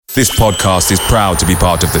This podcast is proud to be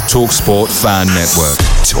part of the TalkSport Fan Network.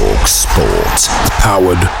 TalkSport.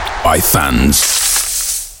 Powered by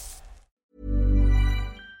fans.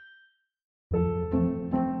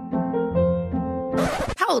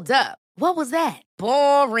 Hold up. What was that?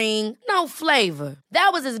 Boring. No flavor. That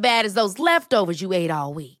was as bad as those leftovers you ate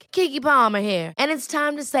all week. Keke Palmer here. And it's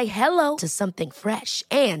time to say hello to something fresh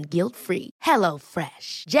and guilt-free. Hello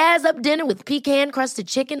Fresh. Jazz up dinner with pecan-crusted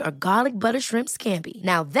chicken or garlic butter shrimp scampi.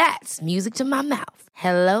 Now that's music to my mouth.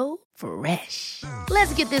 Hello Fresh.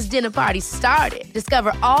 Let's get this dinner party started.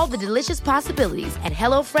 Discover all the delicious possibilities at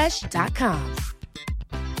hellofresh.com.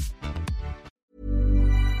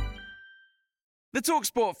 The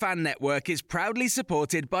TalkSport Fan Network is proudly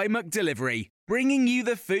supported by McDelivery, bringing you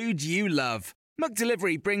the food you love.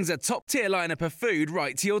 McDelivery brings a top-tier lineup of food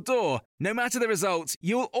right to your door. No matter the result,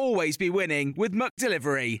 you'll always be winning with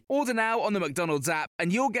McDelivery. Order now on the McDonald's app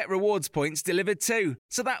and you'll get rewards points delivered too.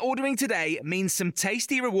 So that ordering today means some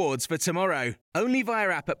tasty rewards for tomorrow. Only via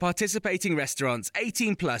app at participating restaurants.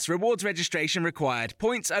 18 plus. Rewards registration required.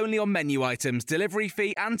 Points only on menu items. Delivery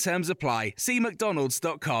fee and terms apply. See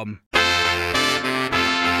mcdonalds.com.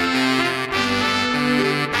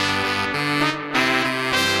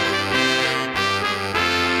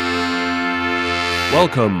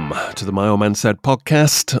 Welcome to the My Old Man Said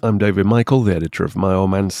podcast. I'm David Michael, the editor of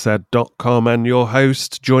myoldmansaid.com and your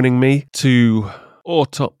host. Joining me to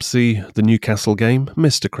autopsy the Newcastle game,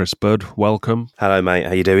 Mr. Chris Budd. Welcome. Hello, mate.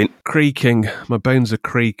 How you doing? Creaking. My bones are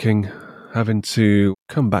creaking. Having to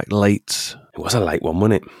come back late. It was a late one,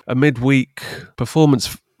 wasn't it? A midweek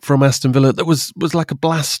performance from Aston Villa that was like a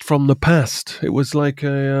blast from the past. It was like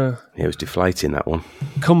a it was deflating, that one.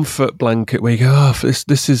 Comfort blanket where you go, oh, this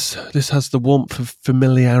has the warmth of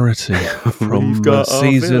familiarity from You've got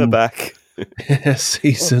season back.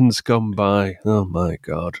 Seasons gone by. Oh my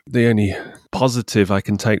God! The only positive I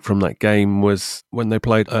can take from that game was when they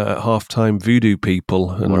played at halftime Voodoo People,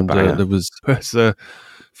 and there was a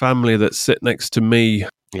family that sit next to me.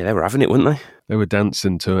 Yeah, they were having it, weren't they? They were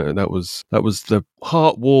dancing to it. That was the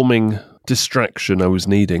heartwarming distraction I was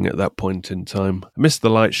needing at that point in time. I missed the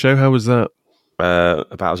light show. How was that?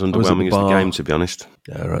 About as underwhelming as the game, to be honest.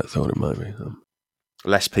 Yeah, right. I thought it might be.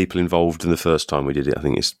 Less people involved than the first time we did it, I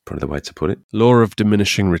think is probably the way to put it. Law of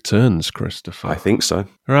diminishing returns, Christopher. I think so.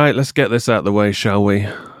 Right, let's get this out of the way, shall we?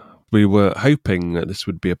 We were hoping that this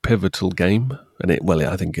would be a pivotal game, and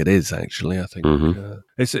I think it is, actually. I think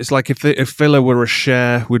it's like if Villa were a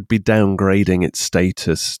share, we'd be downgrading its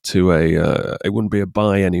status to it wouldn't be a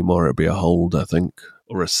buy anymore, it'd be a hold, I think,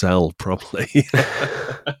 or a sell, probably.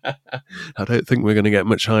 I don't think we're going to get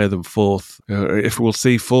much higher than fourth. If we'll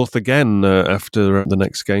see fourth again after the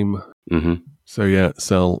next game. Mm-hmm. So yeah,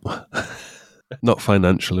 sell. Not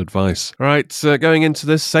financial advice. All right, going into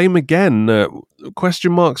this, same again.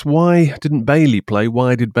 Question marks, why didn't Bailey play?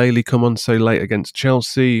 Why did Bailey come on so late against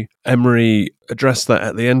Chelsea? Emery addressed that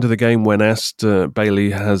at the end of the game when asked.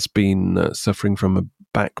 Bailey has been suffering from a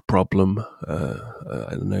back problem.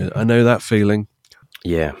 I know that feeling.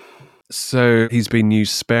 Yeah. So he's been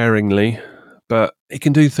used sparingly, but he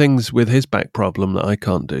can do things with his back problem that I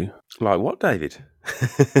can't do. Like what, David?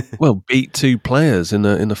 Well, beat two players in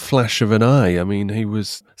a flash of an eye. I mean, he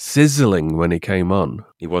was sizzling when he came on.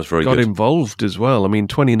 He was very good. Got involved as well. I mean,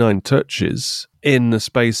 29 touches in the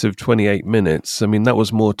space of 28 minutes. I mean, that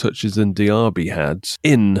was more touches than Diaby had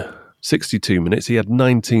in 62 minutes. He had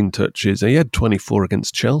 19 touches. He had 24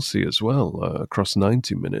 against Chelsea as well across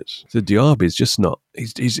 90 minutes. So Diaby's just not...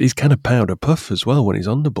 He's kind of powder puff as well when he's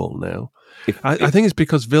on the ball now. I think it's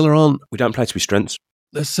because Villa aren't... We don't play to his strengths.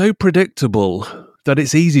 They're so predictable that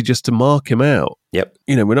it's easy just to mark him out. Yep.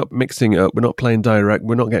 You know, we're not mixing it up. We're not playing direct.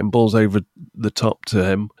 We're not getting balls over the top to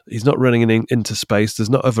him. He's not running into space. There's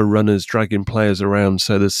not other runners dragging players around,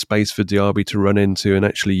 so there's space for Diaby to run into and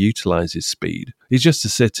actually utilise his speed. He's just a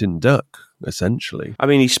sitting duck, essentially. I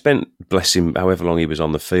mean, he spent, bless him, however long he was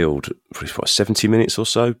on the field, 70 minutes or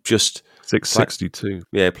so, just...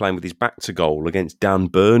 662. Playing with his back to goal against Dan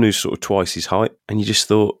Burn, who's sort of twice his height. And you just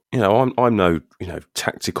thought, I'm no,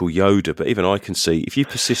 tactical Yoda, but even I can see if you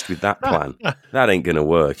persist with that plan, that ain't going to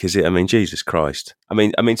work, is it? I mean, Jesus Christ. I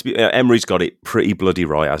mean, to be, Emery's got it pretty bloody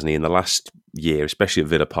right, hasn't he? In the last year, especially at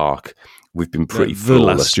Villa Park, we've been pretty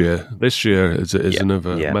flawless. Last year. This year is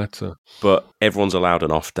another matter. But everyone's allowed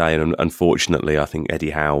an off day, and unfortunately, I think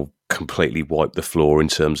Eddie Howe completely wiped the floor in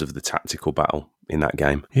terms of the tactical battle in that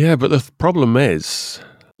game. Yeah, but the problem is,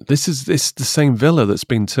 this is the same Villa that's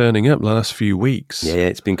been turning up the last few weeks. Yeah,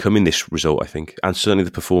 it's been coming, this result, I think, and certainly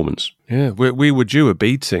the performance. Yeah, we were due a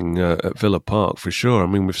beating at Villa Park for sure. I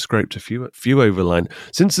mean, we've scraped a few over the line.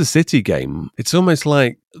 Since the City game, it's almost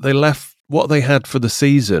like they left what they had for the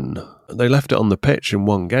season, they left it on the pitch in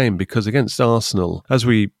one game, because against Arsenal, as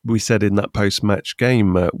we said in that post-match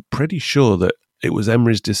game, pretty sure that it was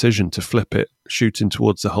Emery's decision to flip it, shooting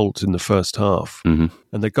towards the Holt in the first half. Mm-hmm.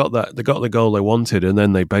 And they got the goal they wanted, and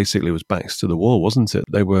then they basically was backs to the wall, wasn't it?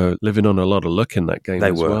 They were living on a lot of luck in that game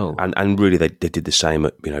as well. And really they did the same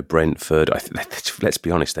at Brentford. Let's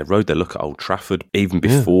be honest, they rode their luck at Old Trafford even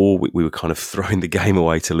before we were kind of throwing the game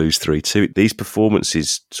away to lose 3-2. These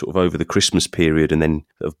performances sort of over the Christmas period and then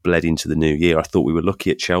have bled into the new year. I thought we were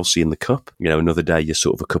lucky at Chelsea in the Cup. Another day you're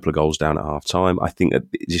sort of a couple of goals down at half time. I think that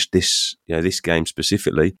just this game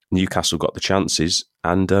specifically, Newcastle got the chances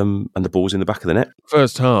and the ball's in the back of the net.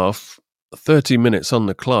 First half, 30 minutes on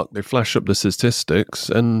the clock, they flash up the statistics,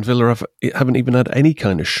 and Villa haven't even had any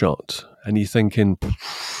kind of shot. And you're thinking,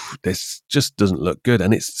 this just doesn't look good,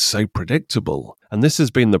 and it's so predictable. And this has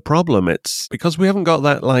been the problem. It's because we haven't got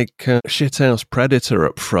that shithouse predator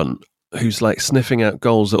up front who's sniffing out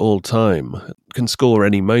goals at all time, can score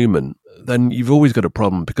any moment. Then you've always got a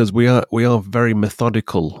problem, because we are very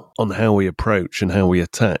methodical on how we approach and how we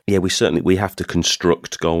attack. Yeah, we have to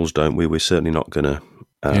construct goals, don't we? We're certainly not going to.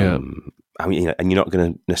 And you're not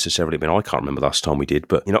going to necessarily. I can't remember the last time we did,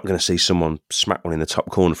 but you're not going to see someone smack one in the top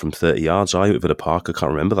corner from 30 yards. At Villa Park, I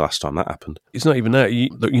can't remember the last time that happened. It's not even that.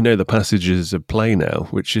 The passages of play now,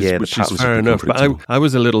 which is fair enough. But I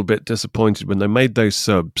was a little bit disappointed when they made those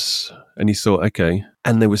subs, and you thought, okay,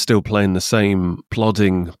 and they were still playing the same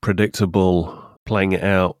plodding, predictable, playing it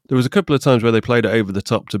out. There was a couple of times where they played it over the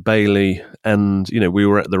top to Bailey, and we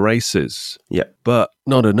were at the races. Yeah, but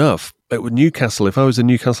not enough. But with Newcastle, if I was a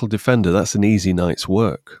Newcastle defender, that's an easy night's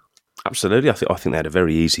work. Absolutely. I think they had a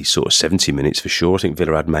very easy sort of 70 minutes for sure. I think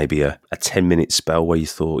Villa had maybe a 10-minute spell where you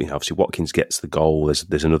thought, obviously Watkins gets the goal,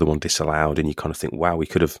 there's another one disallowed, and you kind of think, wow, we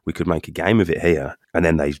could make a game of it here. And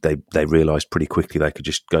then they realised pretty quickly they could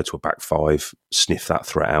just go to a back five, sniff that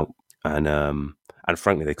threat out, and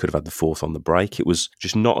frankly, they could have had the fourth on the break. It was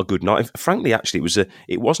just not a good night. Frankly, actually,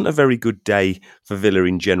 it wasn't a very good day for Villa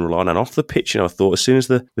in general on and off the pitch. I thought as soon as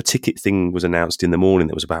the ticket thing was announced in the morning,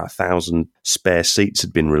 there was about 1,000 spare seats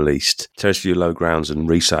had been released. Terrestrial low grounds and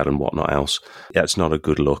resale and whatnot else. That's not a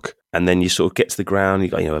good look. And then you sort of get to the ground, you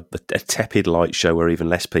got a tepid light show where even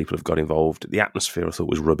less people have got involved. The atmosphere I thought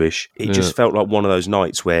was rubbish. It just felt like one of those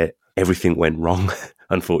nights where everything went wrong,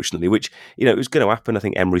 unfortunately, which, it was going to happen. I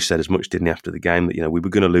think Emery said as much, didn't he, after the game, that, we were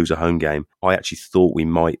going to lose a home game. I actually thought we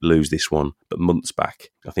might lose this one, but months back.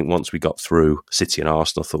 I think once we got through City and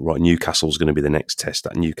Arsenal, I thought, right, Newcastle's going to be the next test,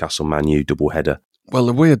 that Newcastle-Man U double-header. Well,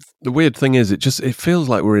 the weird thing is, it feels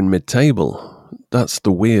like we're in mid-table. That's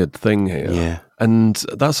the weird thing here. Yeah. And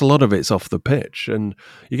that's a lot of it's off the pitch. And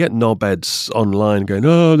you get knobheads online going,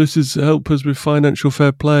 oh, this is help us with financial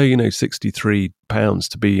fair play, £63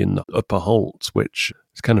 to be in the upper Holt, which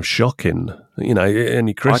is kind of shocking. And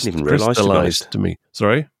he crystallised to me.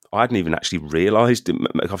 Sorry? I hadn't even actually realised,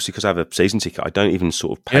 obviously because I have a season ticket, I don't even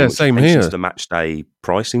sort of pay much same attention here. to the match day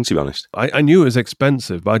pricing, to be honest. I knew it was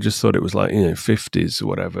expensive, but I just thought it was 50s or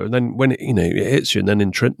whatever. And then when it hits you, and then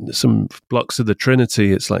in some blocks of the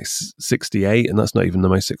Trinity, it's 68, and that's not even the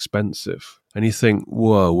most expensive. And you think,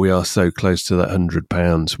 whoa, we are so close to that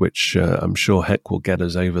 £100, which I'm sure Heck will get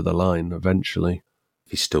us over the line eventually.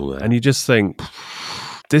 He's still there. And you just think,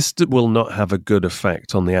 this will not have a good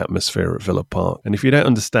effect on the atmosphere at Villa Park. And if you don't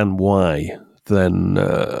understand why, then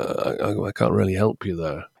I can't really help you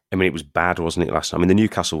there. It was bad, wasn't it, last time? The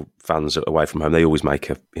Newcastle fans away from home, they always make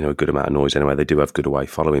a good amount of noise anyway. They do have good away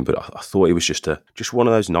following, but I thought it was just one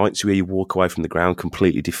of those nights where you walk away from the ground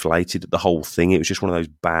completely deflated at the whole thing. It was just one of those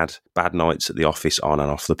bad nights at the office, on and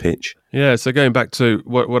off the pitch. Yeah, so going back to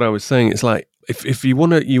what I was saying, it's like, if you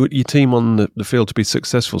want your team on the field to be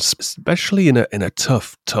successful, especially in a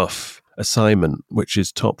tough assignment, which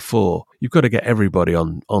is top four, you've got to get everybody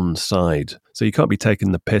on side. So you can't be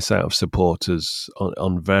taking the piss out of supporters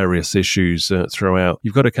on various issues throughout.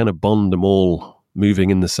 You've got to kind of bond them all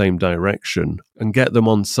moving in the same direction and get them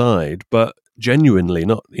on side, but genuinely,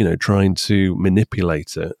 not trying to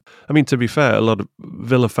manipulate it. To be fair, a lot of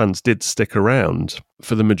Villa fans did stick around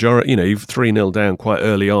for the majority. You've 3-0 down quite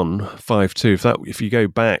early on, 5-2. If you go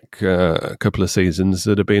back a couple of seasons,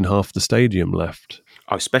 there'd have been half the stadium left.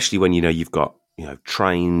 Especially when you've got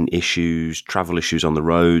train issues, travel issues on the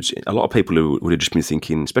roads. A lot of people who would have just been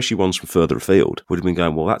thinking, especially ones from further afield, would have been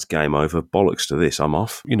going, well, that's game over, bollocks to this, I'm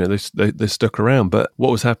off. They stuck around, but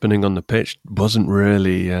what was happening on the pitch wasn't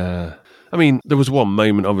really I mean, there was one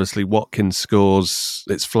moment, obviously, Watkins scores,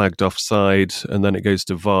 it's flagged offside, and then it goes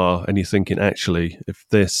to VAR, and you're thinking, actually, if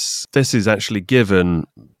this is actually given,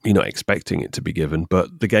 you're not expecting it to be given,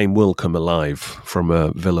 but the game will come alive from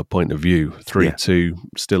a Villa point of view. 3-2,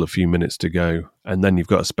 still a few minutes to go. And then you've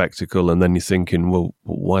got a spectacle, and then you're thinking, well,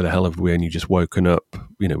 why the hell have we only just woken up,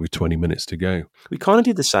 with 20 minutes to go? We kind of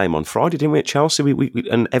did the same on Friday, didn't we, at Chelsea? We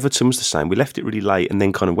and Everton was the same. We left it really late and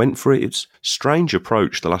then kind of went for it. It's a strange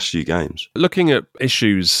approach the last few games. Looking at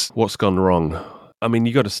issues, what's gone wrong? I mean,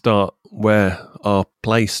 you got to start where our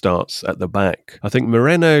play starts at the back. I think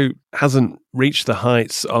Moreno hasn't reached the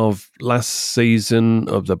heights of last season,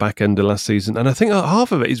 of the back end of last season. And I think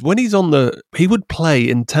half of it is when he's he would play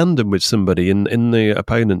in tandem with somebody in the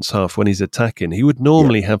opponent's half when he's attacking. He would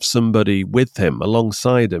normally have somebody with him,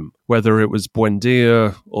 alongside him, whether it was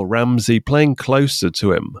Buendia or Ramsey, playing closer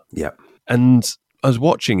to him. Yeah. And I was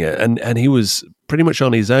watching it, and he was pretty much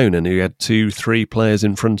on his own, and he had 2-3 players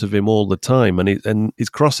in front of him all the time, and his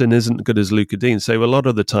crossing isn't good as Luca Dean. So a lot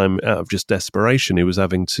of the time, out of just desperation, he was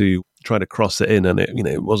having to try to cross it in, and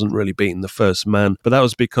it wasn't really beating the first man. But that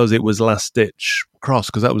was because it was last ditch cross,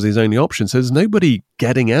 because that was his only option. So there's nobody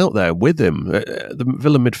getting out there with him. The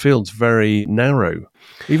Villa midfield's very narrow.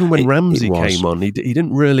 Even when Ramsey came on, he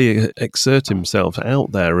didn't really exert himself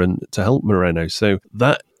out there and to help Moreno. So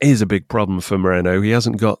that is a big problem for Moreno. He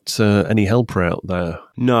hasn't got any helper out there.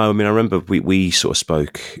 No, I mean, I remember we sort of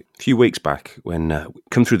spoke a few weeks back when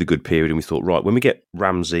come through the good period, and we thought, right, when we get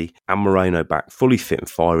Ramsey and Moreno back fully fit and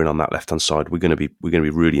firing on that left-hand side, we're going to be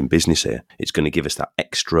really in business here. It's going to give us that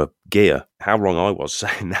extra gear. How wrong I was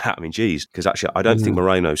saying that. I mean, geez, because actually I don't think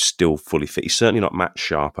Moreno's still fully fit. He's certainly not match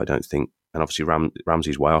sharp, I don't think. And obviously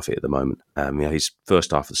Ramsey's way off it at the moment. His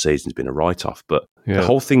first half of the season's been a write-off, but the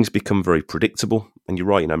whole thing's become very predictable. And you're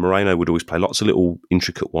right, Moreno would always play lots of little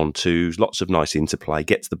intricate 1-2s, lots of nice interplay,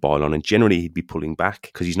 get to the byline, and generally he'd be pulling back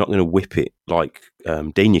because he's not going to whip it like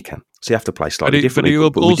Digne can. So you have to play slightly differently.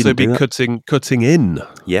 But he will also be cutting in.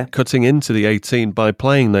 Yeah. Cutting into the 18 by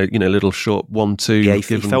playing the little short 1-2. Yeah, he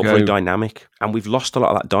felt very dynamic. And we've lost a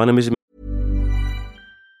lot of that dynamism.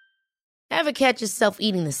 Ever catch yourself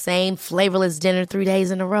eating the same flavorless dinner 3 days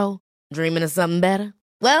in a row? Dreaming of something better?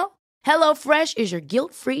 Well, HelloFresh is your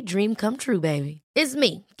guilt-free dream come true, baby. It's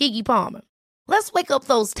me, Keke Palmer. Let's wake up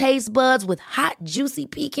those taste buds with hot, juicy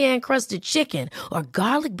pecan-crusted chicken or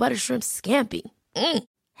garlic butter shrimp scampi.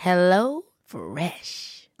 Hello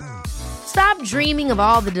Fresh. Stop dreaming of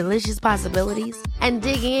all the delicious possibilities and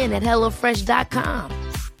dig in at HelloFresh.com.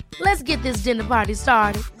 Let's get this dinner party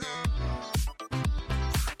started.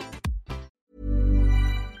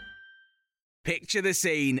 Picture the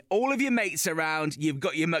scene. All of your mates around, you've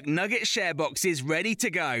got your McNugget share boxes ready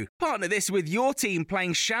to go. Partner this with your team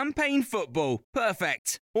playing champagne football.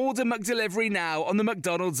 Perfect. Order McDelivery now on the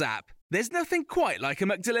McDonald's app. There's nothing quite like a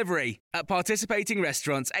McDelivery. At participating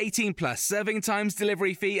restaurants, 18 plus, serving times,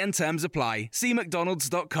 delivery fee and terms apply. See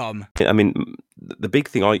mcdonalds.com. I mean, the big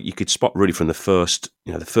thing you could spot really from the first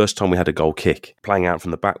time we had a goal kick, playing out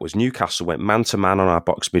from the back, was Newcastle went man-to-man on our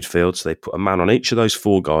box midfield. So they put a man on each of those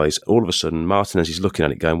 4 guys. All of a sudden, Martinez is looking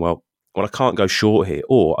at it going, well, I can't go short here.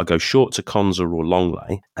 Or I go short to Konza or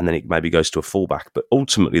Longley, and then it maybe goes to a fullback. But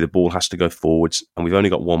ultimately, the ball has to go forwards, and we've only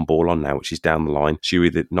got one ball on now, which is down the line. So you're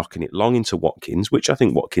either knocking it long into Watkins, which I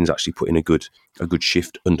think Watkins actually put in a good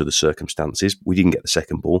shift under the circumstances. We didn't get the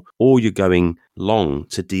second ball. Or you're going long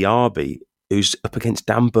to Diaby, who's up against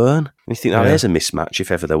Dan Burn. And you think, there's a mismatch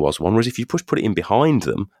if ever there was one. Whereas if you put it in behind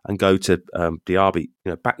them and go to Diaby,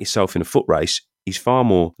 back yourself in a foot race, he's far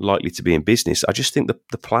more likely to be in business. I just think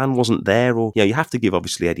the plan wasn't there. Or you have to give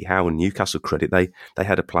obviously Eddie Howe and Newcastle credit. They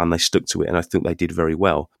had a plan, they stuck to it, and I think they did very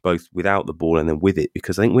well, both without the ball and then with it,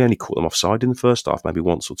 because I think we only caught them offside in the first half, maybe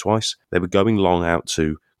once or twice. They were going long out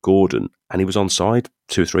to Gordon, and he was onside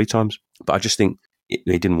 2 or 3 times. But I just think it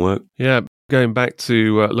didn't work. Yeah. Going back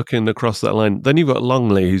to looking across that line, then you've got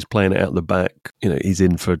Longley who's playing it out the back. He's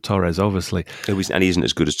in for Torres, obviously. And he isn't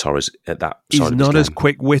as good as Torres at that side. He's not as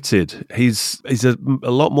quick-witted. He's a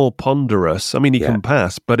lot more ponderous. I mean, he can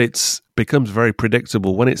pass, but it becomes very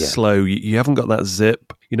predictable. When it's slow, you haven't got that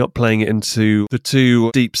zip. You're not playing it into the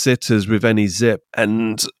 2 deep sitters with any zip.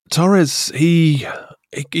 And Torres, he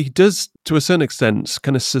does, to a certain extent,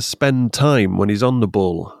 kind of suspend time when he's on the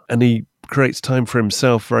ball, and he creates time for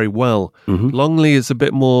himself very well. Longley is a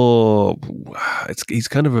bit more, he's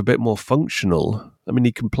kind of a bit more functional. I mean,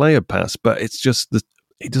 he can play a pass, but it's just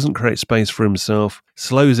he doesn't create space for himself,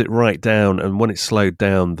 slows it right down, and when it's slowed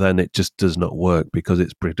down, then it just does not work because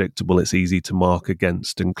it's predictable, it's easy to mark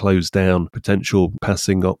against and close down potential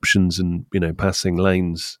passing options and, passing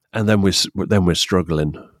lanes. And then we're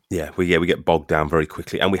struggling. Yeah, we get bogged down very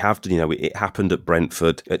quickly, and we have to. It happened at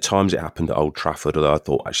Brentford. At times, it happened at Old Trafford. Although I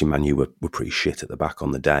thought actually Man U were pretty shit at the back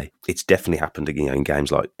on the day. It's definitely happened again in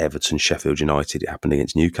games like Everton, Sheffield United. It happened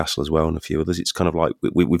against Newcastle as well, and a few others. It's kind of like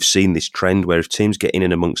we've seen this trend where if teams get in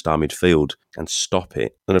and amongst our midfield and stop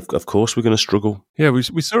it, then of course we're going to struggle. Yeah, we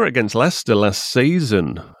saw it against Leicester last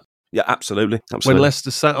season. Yeah, absolutely. When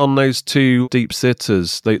Leicester sat on those two deep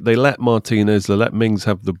sitters, they let Martinez, they let Mings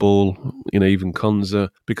have the ball, even Konza,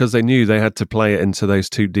 because they knew they had to play it into those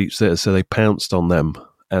two deep sitters, so they pounced on them,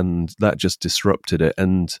 and that just disrupted it.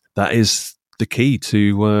 And that is the key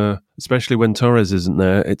to, especially when Torres isn't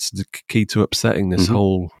there, it's the key to upsetting this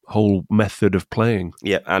whole method of playing.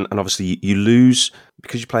 Yeah, and obviously you lose,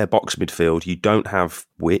 because you play a box midfield, you don't have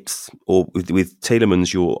width, or with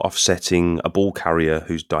Tielemans, you're offsetting a ball carrier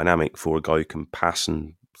who's dynamic for a guy who can pass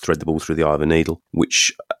and thread the ball through the eye of a needle,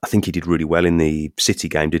 which I think he did really well in the City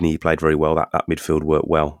game, didn't he? He played very well. That midfield worked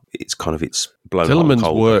well. It's blown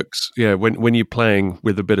Tielemans works, when you're playing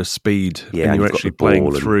with a bit of speed, and you're actually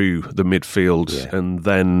playing through the midfield, and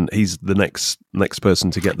then he's the next person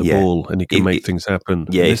to get the ball, and he can make things happen.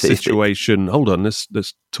 Yeah, in this situation, hold on, let's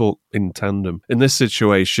talk in tandem. In this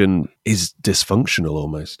situation, he's dysfunctional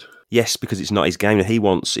almost. Yes, because it's not his game.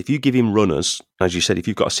 If you give him runners, as you said, if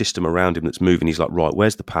you've got a system around him that's moving, he's like, right,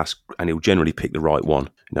 where's the pass? And he'll generally pick the right one.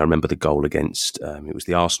 I remember the goal against, it was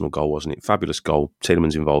the Arsenal goal, wasn't it? Fabulous goal.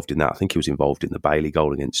 Tielemans involved in that. I think he was involved in the Bailey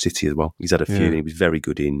goal against City as well. He's had a few, and he was very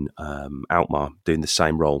good in Alkmaar, doing the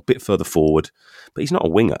same role, a bit further forward, but he's not a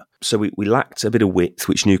winger. So we lacked a bit of width,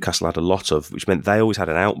 which Newcastle had a lot of, which meant they always had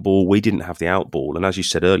an out ball. We didn't have the out ball. And as you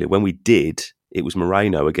said earlier, when we did, it was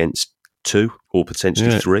Moreno against 2 or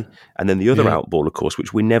potentially 3. And then the other out ball, of course,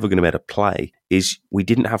 which we're never going to be able to play, is we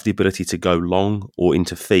didn't have the ability to go long or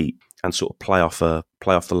into feet and sort of play off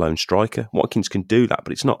the lone striker. Watkins can do that,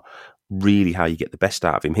 but it's not really how you get the best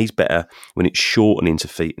out of him. He's better when it's short and into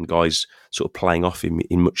feet and guys sort of playing off him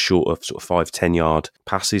in much shorter sort of 5-10 yard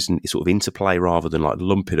passes and sort of interplay rather than like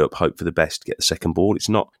lump it up, hope for the best, get the second ball.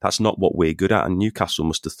 That's not what we're good at. And Newcastle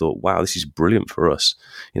must have thought, wow, this is brilliant for us.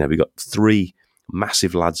 We've got 3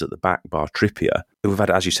 massive lads at the back, bar Trippier, who've had,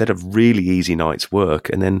 as you said, a really easy night's work.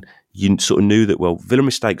 And then you sort of knew that, well, Villa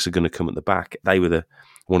mistakes are going to come at the back. They were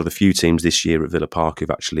one of the few teams this year at Villa Park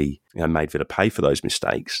who've actually made Villa pay for those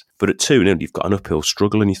mistakes. But at 2-0, you've got an uphill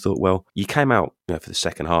struggle, and you thought, well, you came out for the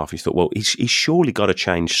second half, you thought, well, he's surely got to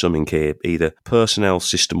change something here, either personnel,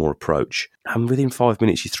 system or approach. And within 5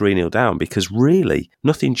 minutes, you're 3-0 down, because really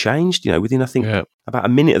nothing changed. Within, I think, about a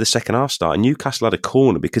minute of the second half start, Newcastle had a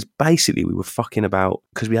corner because basically we were fucking about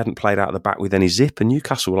because we hadn't played out of the back with any zip, and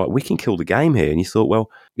Newcastle were like, we can kill the game here. And you thought, well,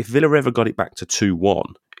 if Villa ever got it back to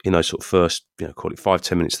 2-1, in those sort of first, call it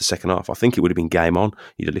 5-10 minutes of the second half, I think it would have been game on.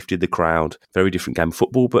 You'd have lifted the crowd. Very different game of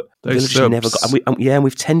football, but Villa just never got. And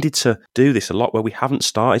we've tended to do this a lot where we haven't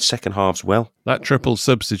started second halves well. That triple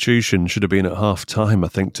substitution should have been at half time, I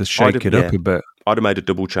think, to shake it up a bit. I'd have made a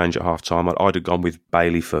double change at half time. I'd have gone with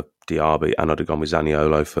Bailey for Diaby, and I'd have gone with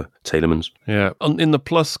Zaniolo for Tielemans. Yeah. In the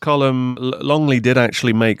plus column, Longley did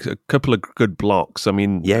actually make a couple of good blocks. I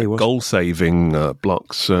mean, goal-saving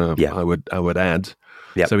blocks, I would add.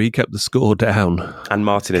 Yep. So he kept the score down. And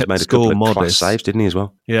Martinez made a couple of class saves, didn't he, as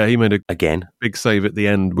well? Yeah, he made a big save at the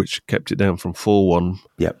end, which kept it down from 4-1.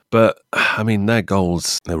 Yeah. But, I mean, their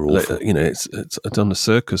goals, they're awful. It's on a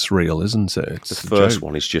circus reel, isn't it? The first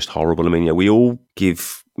one is just horrible. I mean, we all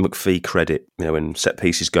give McPhee credit, when set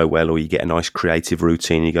pieces go well or you get a nice creative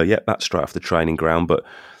routine, you go, that's straight off the training ground, but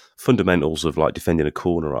fundamentals of like defending a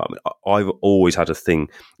corner. I mean, I've always had a thing.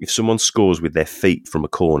 If someone scores with their feet from a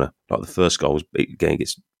corner, like the first goal, again,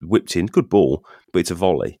 gets whipped in, good ball, but it's a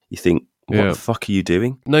volley. You think, what the fuck are you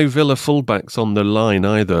doing? No Villa fullbacks on the line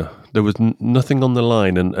either. There was nothing on the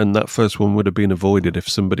line, and that first one would have been avoided if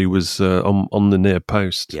somebody was on the near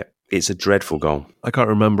post. Yeah. It's a dreadful goal. I can't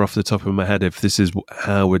remember off the top of my head if this is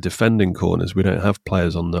how we're defending corners. We don't have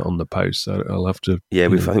players on the post, so I'll have to. Yeah,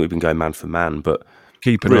 I think we've been going man for man, but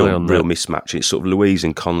keep an eye on that. Real mismatch. It's sort of Louise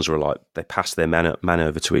and Konza are like, they pass their man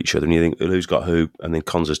over to each other, and you think, who's got who? And then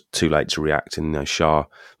Konza's too late to react, and Shah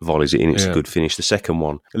volleys it in. It's a good finish. The second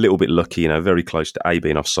one, a little bit lucky, very close to A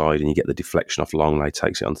being offside, and you get the deflection off Longley,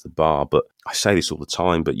 takes it onto the bar. But I say this all the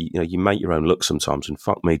time, but you make your own luck sometimes, and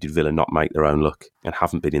fuck me, did Villa not make their own luck, and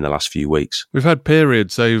haven't been in the last few weeks. We've had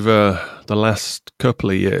periods over the last couple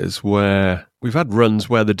of years where we've had runs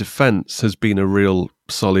where the defence has been a real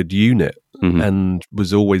solid unit. Mm-hmm. And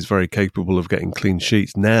was always very capable of getting clean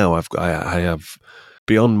sheets. Now I have,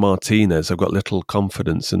 beyond Martinez, I've got little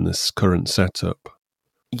confidence in this current setup.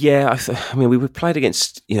 Yeah, I mean, we played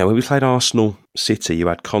against, when we played Arsenal City, you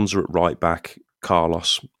had Konza at right back,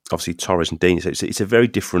 Carlos obviously Torres and Dean. So it's a very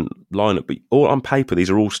different lineup. But all on paper, these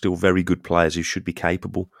are all still very good players who should be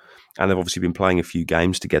capable. And they've obviously been playing a few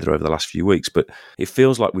games together over the last few weeks. But it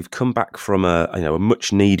feels like we've come back from a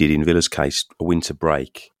much needed, in Villa's case, a winter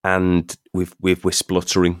break, and we're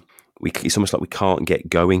spluttering. It's almost like we can't get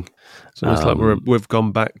going. It's almost like we've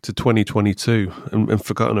gone back to 2022 and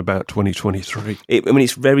forgotten about 2023.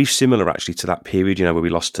 It's very similar actually to that period, where we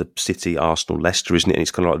lost to City, Arsenal, Leicester, isn't it? And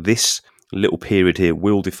it's kind of like this little period here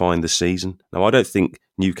will define the season. Now, I don't think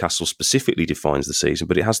Newcastle specifically defines the season,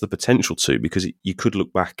 but it has the potential to, because you could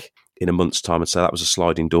look back in a month's time and say that was a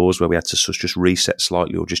sliding doors where we had to just reset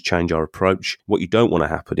slightly or just change our approach. What you don't want to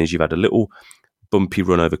happen is you've had a little bumpy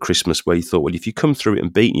run over Christmas where you thought, well, if you come through it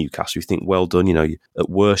and beat Newcastle, you think, well done. At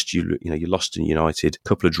worst, you lost to United, a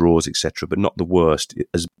couple of draws, etc., but not the worst.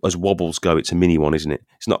 As wobbles go, it's a mini one, isn't it?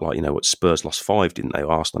 It's not like what Spurs lost 5, didn't they?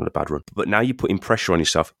 Arsenal had a bad run, but now you're putting pressure on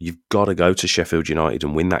yourself. You've got to go to Sheffield United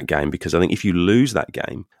and win that game, because I think if you lose that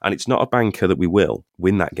game, and it's not a banker that we will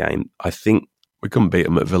win that game, I think. We couldn't beat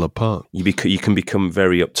them at Villa Park. You can become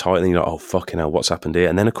very uptight, and you're like, oh, fucking hell, what's happened here?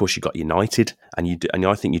 And then, of course, you got United, and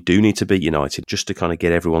I think you do need to beat United just to kind of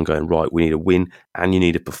get everyone going, right, we need a win, and you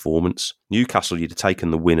need a performance. Newcastle, you'd have taken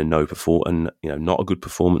the win and not a good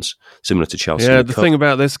performance, similar to Chelsea. Yeah, the thing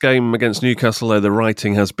about this game against Newcastle, though, the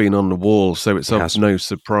writing has been on the wall, so it's of no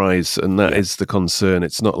surprise, and that is the concern.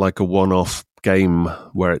 It's not like a one-off game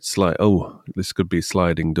where it's like, oh, this could be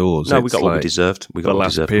sliding doors. No, we got what we deserved. We got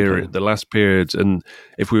the last period. And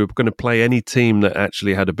if we were going to play any team that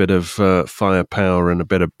actually had a bit of firepower and a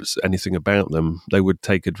bit of anything about them, they would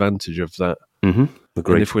take advantage of that. Mm-hmm.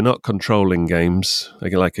 Agreed. And if we're not controlling games,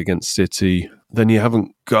 like against City, then you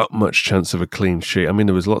haven't got much chance of a clean sheet. I mean,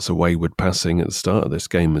 there was lots of wayward passing at the start of this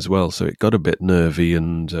game as well, so it got a bit nervy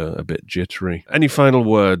and a bit jittery. Any final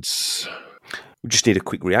words? We just need a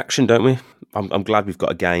quick reaction, don't we? I'm glad we've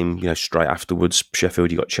got a game, straight afterwards.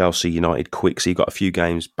 Sheffield, you got Chelsea, United quick, so you got a few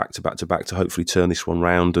games back to back to back to hopefully turn this one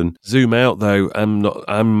round. And zoom out though, I'm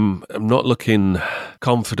not looking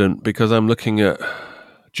confident, because I'm looking at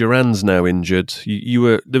Duran's now injured.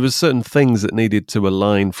 There was certain things that needed to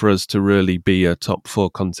align for us to really be a top 4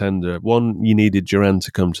 contender. One, you needed Duran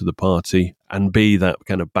to come to the party and be that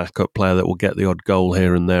kind of backup player that will get the odd goal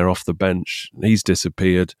here and there off the bench. He's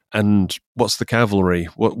disappeared. And what's the cavalry?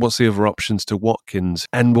 What's the other options to Watkins?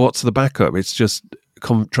 And what's the backup? It's just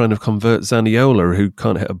trying to convert Zaniola, who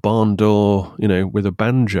can't hit a barn door, with a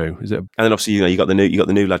banjo. Is it? And then obviously, you got the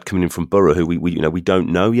new lad coming in from Borough, who we don't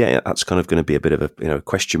know yet. That's kind of going to be a bit of a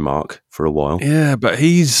question mark for a while. Yeah, but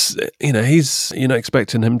he's you're not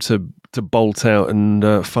expecting him to bolt out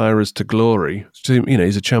and fire us to glory.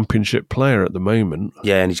 He's a championship player at the moment.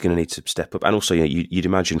 Yeah, and he's going to need to step up. And also, you'd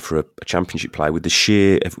imagine for a championship player, with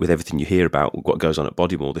everything you hear about what goes on at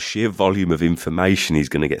Bodymore, the sheer volume of information he's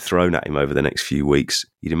going to get thrown at him over the next few weeks,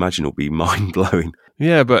 you'd imagine will be mind-blowing.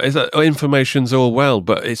 Yeah, but information's all well,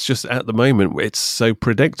 but it's just at the moment, it's so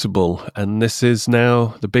predictable. And this is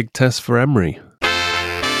now the big test for Emery.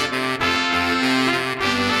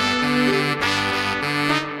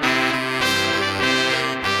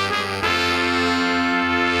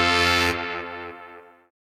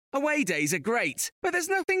 Away days are great, but there's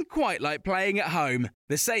nothing quite like playing at home.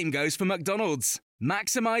 The same goes for McDonald's.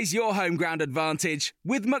 Maximise your home ground advantage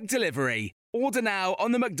with McDelivery. Order now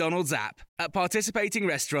on the McDonald's app. At participating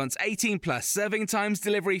restaurants, 18 plus, serving times,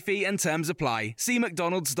 delivery fee and terms apply. See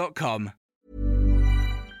mcdonalds.com.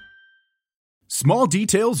 Small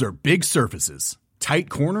details are big surfaces. Tight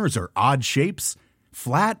corners are odd shapes.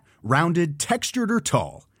 Flat, rounded, textured, or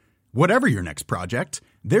tall. Whatever your next project,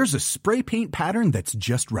 there's a spray paint pattern that's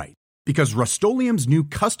just right. Because Rust-Oleum's new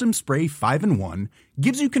Custom Spray 5-in-1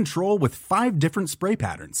 gives you control with 5 different spray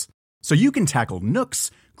patterns. So you can tackle nooks,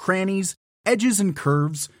 crannies, edges, and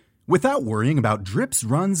curves without worrying about drips,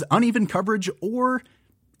 runs, uneven coverage, or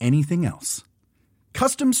anything else.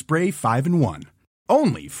 Custom Spray 5-in-1.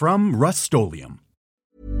 Only from Rust-Oleum.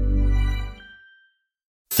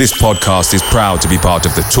 This podcast is proud to be part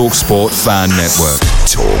of the TalkSport Fan Network.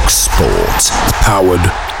 TalkSport.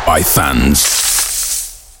 Powered by fans.